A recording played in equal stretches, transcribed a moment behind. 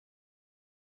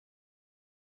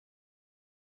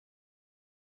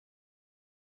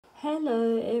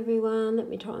Hello everyone, let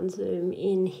me try and zoom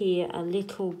in here a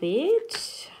little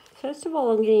bit. First of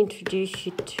all, I'm going to introduce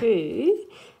you to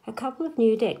a couple of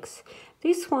new decks.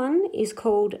 This one is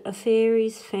called A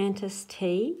Fairies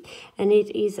Fantas-tea, and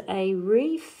it is a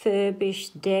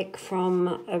refurbished deck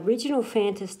from original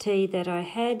Fantas-tea that I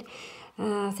had.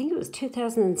 I think it was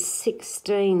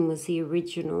 2016 was the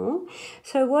original.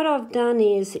 So what I've done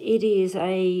is it is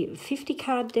a 50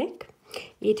 card deck.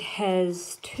 It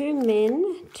has 2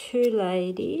 men, 2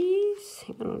 ladies.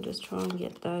 Hang on, I'll just try and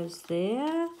get those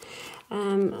there.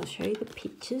 I'll show you the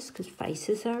pictures because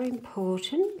faces are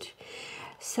important.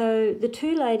 So the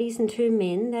 2 ladies and 2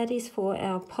 men, that is for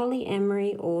our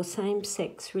polyamory or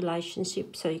same-sex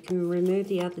relationship. So you can remove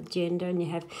the other gender and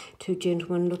you have 2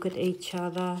 gentlemen look at each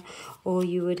other, or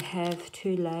you would have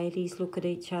 2 ladies look at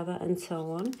each other and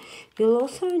so on. You'll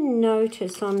also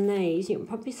notice on these, you can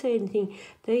probably see anything,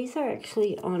 these are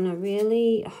actually on a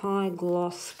really high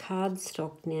gloss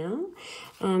cardstock now.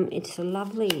 It's a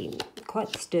lovely,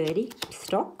 quite sturdy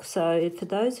stock. So for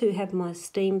those who have my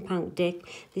steampunk deck,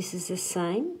 this is the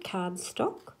same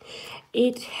cardstock.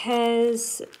 It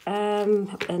has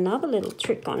another little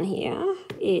trick on here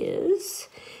is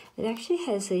it actually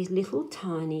has these little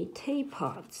tiny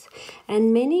teapots,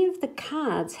 and many of the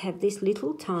cards have this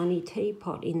little tiny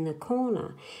teapot in the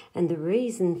corner, and the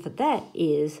reason for that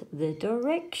is the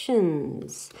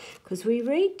directions, because we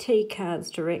read tea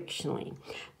cards directionally.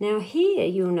 Now here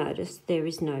you'll notice there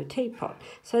is no teapot,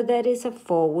 so that is a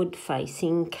forward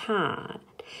facing card.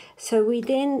 So we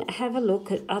then have a look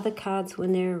at other cards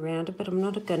when they're around it, but I'm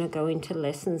not going to go into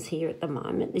lessons here at the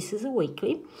moment. This is a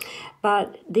weekly,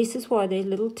 but this is why these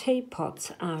little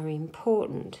teapots are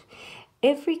important.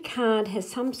 Every card has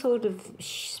some sort of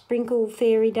sprinkle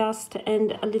fairy dust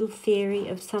and a little fairy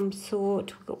of some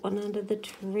sort. We've got one under the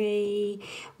tree.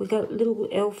 We've got a little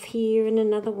elf here and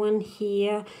another one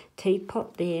here,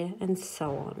 teapot there, and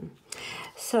so on.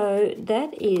 So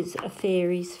that is A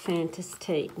Fairies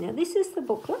Fantas-tea. Now this is the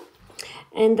booklet,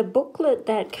 and the booklet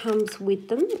that comes with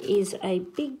them is a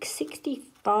big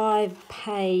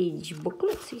 65-page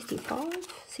booklet,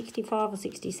 65 or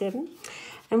 67.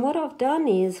 And what I've done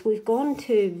is we've gone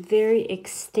to very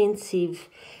extensive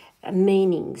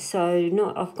meanings.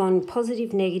 So I've gone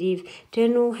positive, negative,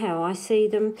 general, how I see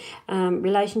them,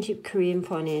 relationship, career and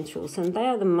financials. And they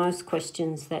are the most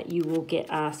questions that you will get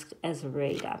asked as a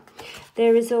reader.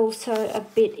 There is also a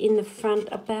bit in the front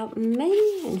about me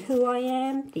and who I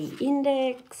am, the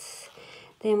index.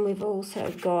 Then we've also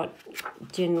got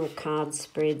general card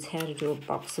spreads, how to do a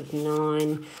box of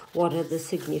 9, what are the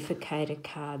significator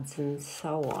cards and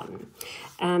so on.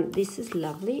 This is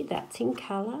lovely, that's in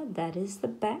colour, that is the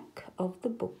back of the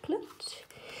booklet.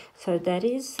 So that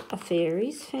is A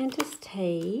Fairies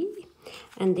Fantas-tea,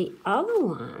 and the other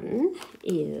one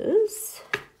is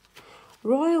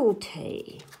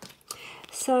Royalty.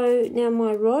 So now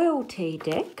my Royalty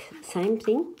deck, same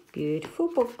thing, beautiful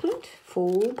booklet,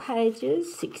 full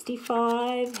pages,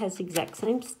 65, has the exact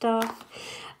same stuff.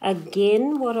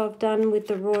 Again, what I've done with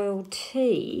the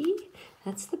Royalty,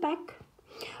 that's the back.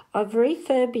 I've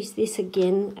refurbished this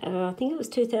again, I think it was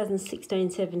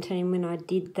 2016-17 when I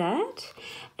did that.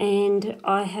 And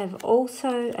I have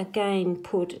also, again,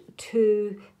 put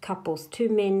 2 couples, 2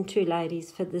 men, 2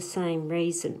 ladies for the same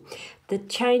reason. The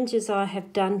changes I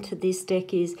have done to this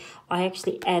deck is I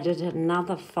actually added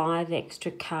another 5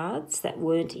 extra cards that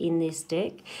weren't in this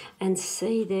deck. And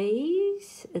see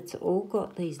these? It's all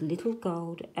got these little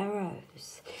gold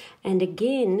arrows. And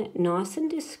again, nice and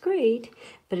discreet,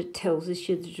 but it tells us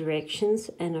you the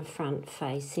directions and a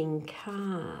front-facing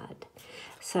card.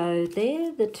 So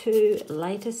they're the 2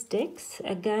 latest decks.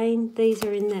 Again, these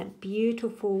are in that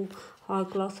beautiful high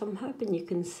gloss. I'm hoping you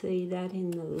can see that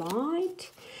in the light.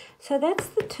 So that's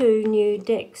the 2 new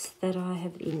decks that I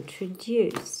have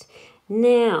introduced.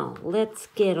 Now, let's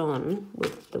get on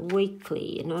with the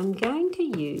weekly, and I'm going to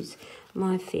use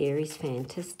my Fairies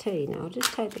Fantas-tea. Now, I'll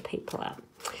just take the people out.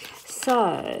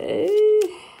 So,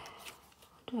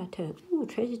 what did I turn? Ooh,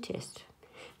 treasure chest.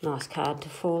 Nice card to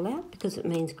fall out because it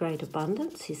means great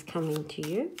abundance is coming to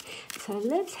you. So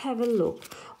let's have a look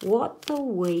what the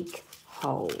week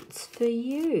holds for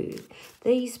you.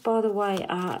 These, by the way,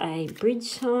 are a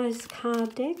bridge-sized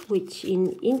card deck, which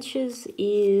in inches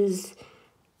is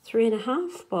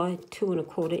 3.5 by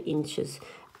 2.25 inches.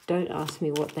 Don't ask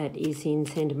me what that is in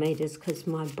centimetres because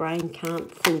my brain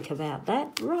can't think about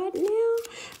that right now.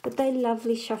 But they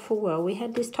lovely shuffle well. We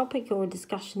had this topic or a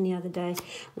discussion the other day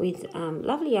with a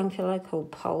lovely young fellow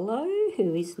called Polo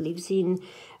who lives in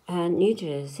New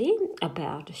Jersey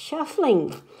about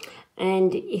shuffling.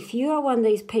 And if you are one of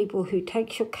these people who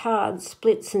takes your cards,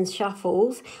 splits and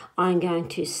shuffles, I'm going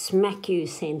to smack you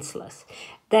senseless.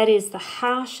 That is the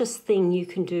harshest thing you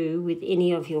can do with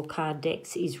any of your card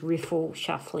decks, is riffle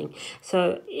shuffling.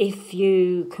 So if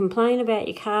you complain about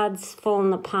your cards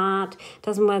falling apart,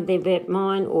 doesn't matter they're about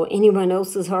mine or anyone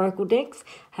else's oracle decks,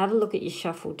 have a look at your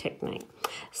shuffle technique.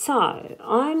 So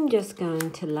I'm just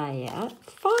going to lay out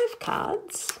 5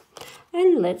 cards.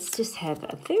 And let's just have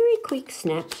a very quick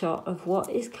snapshot of what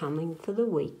is coming for the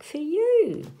week for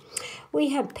you.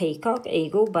 We have peacock,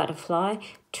 eagle, butterfly,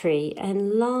 tree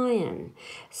and lion.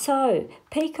 So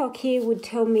peacock here would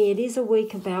tell me it is a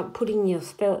week about putting your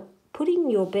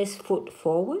best foot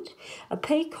forward. A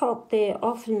peacock there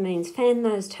often means fan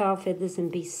those tail feathers and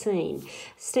be seen.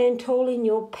 Stand tall in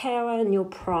your power and your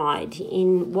pride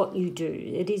in what you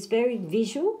do. It is very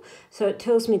visual, so it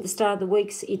tells me at the start of the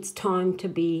week it's time to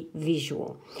be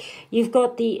visual. You've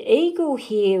got the eagle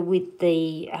here with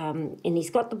the, and he's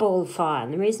got the ball of fire.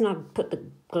 And the reason I put the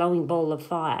glowing ball of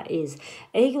fire is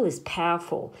eagle is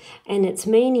powerful, and its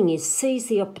meaning is seize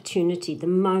the opportunity the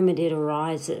moment it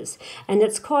arises. And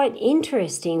it's quite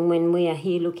interesting when we are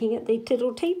here looking at the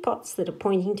little teapots that are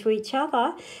pointing to each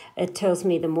other. It tells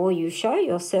me the more you show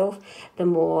yourself, the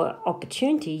more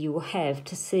opportunity you will have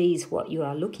to seize what you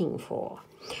are looking for.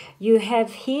 You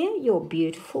have here your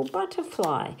beautiful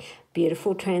butterfly.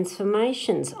 Beautiful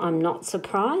transformations. I'm not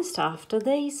surprised after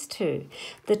these two.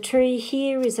 The tree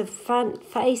here is a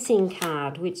front-facing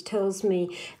card, which tells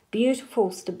me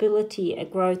beautiful stability, a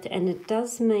growth, and it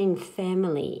does mean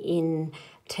family in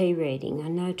tea reading. I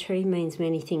know tree means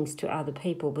many things to other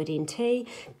people, but in tea,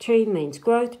 tree means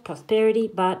growth, prosperity,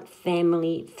 but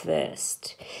family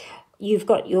first. You've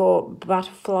got your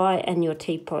butterfly and your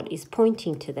teapot is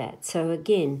pointing to that. So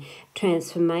again,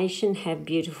 transformation, have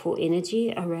beautiful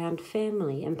energy around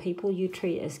family and people you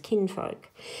treat as kinfolk.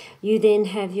 You then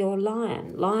have your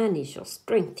lion. Lion is your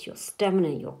strength, your stamina,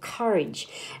 your courage,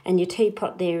 and your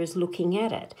teapot there is looking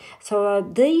at it. So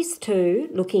these two,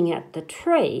 looking at the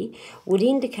tree, would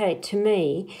indicate to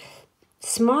me,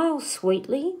 smile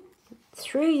sweetly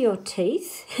through your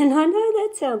teeth, and I know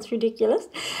that sounds ridiculous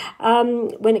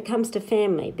when it comes to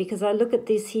family, because I look at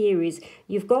this here is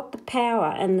you've got the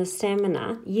power and the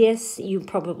stamina. Yes, you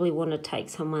probably want to take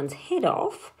someone's head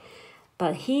off,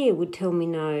 but here would tell me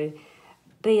no,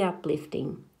 be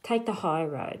uplifting, take the high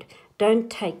road, don't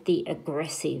take the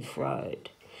aggressive road.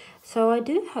 So I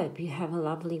do hope you have a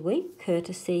lovely week,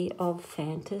 courtesy of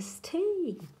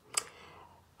fantas-tea.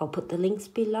 I'll put the links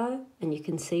below and you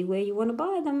can see where you want to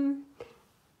buy them.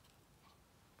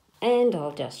 And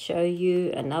I'll just show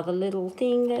you another little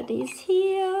thing that is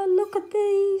here. Look at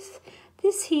these.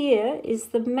 This here is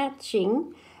the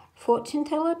matching fortune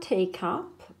teller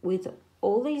teacup with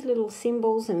all these little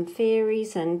symbols and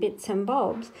fairies and bits and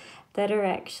bobs that are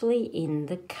actually in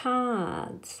the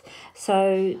cards.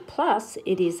 So plus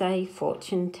it is a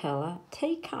fortune teller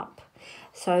teacup.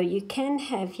 So you can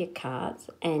have your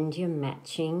cards and your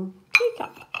matching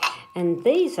teacup. And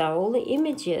these are all the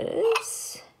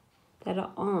images that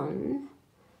are on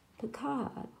the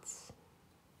cards.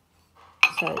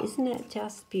 So isn't that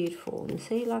just beautiful? And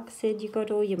see, like I said, you've got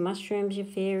all your mushrooms, your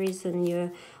fairies and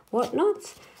your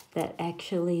whatnots that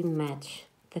actually match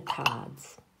the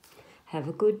cards. Have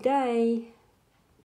a good day.